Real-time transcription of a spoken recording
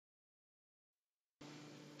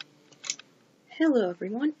Hello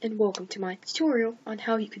everyone, and welcome to my tutorial on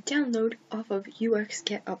how you could download off of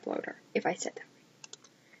ux.getuploader, if I said that right.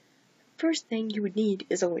 First thing you would need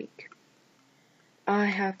is a link. I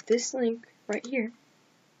have this link right here,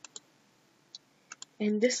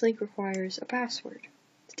 and this link requires a password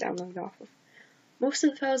to download off of. Most of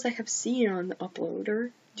the files I have seen on the uploader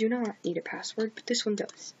do not need a password, but this one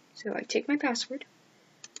does. So I take my password,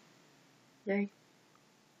 right,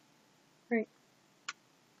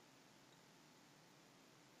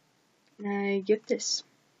 and I get this.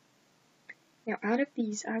 Now out of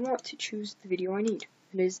these, I want to choose the video I need.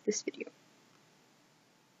 It is this video.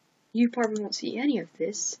 You probably won't see any of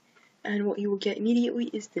this, and what you will get immediately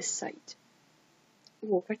is this site. It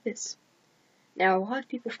will look like this. Now, a lot of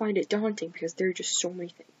people find it daunting because there are just so many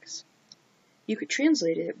things. You could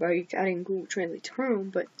translate it by adding Google Translate to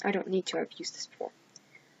Chrome, but I don't need to. I've used this before.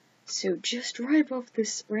 So just right above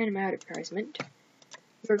this random advertisement,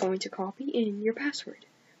 you're going to copy in your password.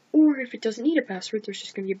 Or if it doesn't need a password, there's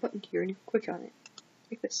just going to be a button here and you can click on it,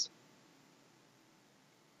 like this.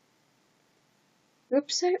 The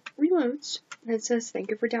website reloads, and it says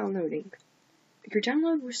thank you for downloading. Your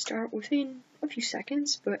download will start within a few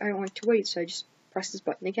seconds, but I don't like to wait, so I just press this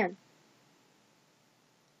button again.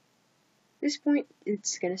 At this point,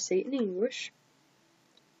 it's going to say it in English,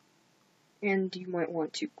 and you might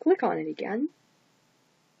want to click on it again,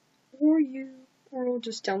 or it'll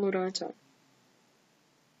just download on its own.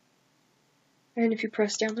 And if you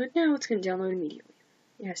press download now, it's going to download immediately.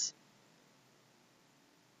 Yes.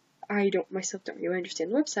 I myself don't really understand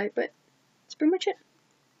the website, but that's pretty much it.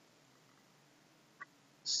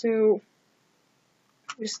 So,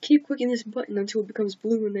 just keep clicking this button until it becomes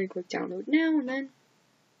blue, and then click download now, and then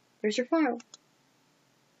there's your file.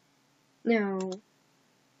 Now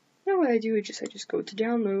what I do is I just go to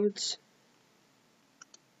downloads.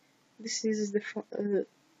 This is the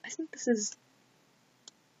I think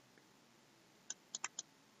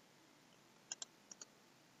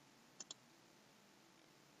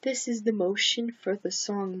this is the motion for the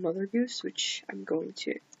song Mother Goose, which I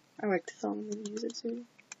like the song, I'm going to use it soon.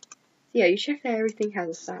 Yeah, you check that everything has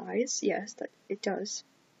a size. Yes, that it does.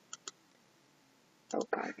 Oh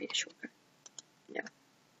god, I made a shortcut. No.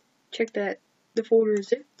 Check that the folder is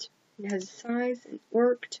zipped, it has a size, and it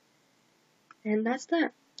worked. And that's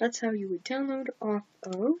that. That's how you would download off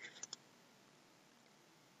of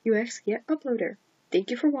ux.getuploader. Thank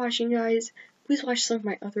you for watching, guys. Please watch some of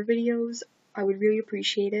my other videos. I would really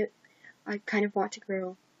appreciate it. I kind of want to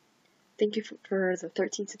grow. Thank you for the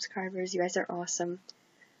 13 subscribers. You guys are awesome.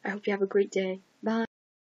 I hope you have a great day.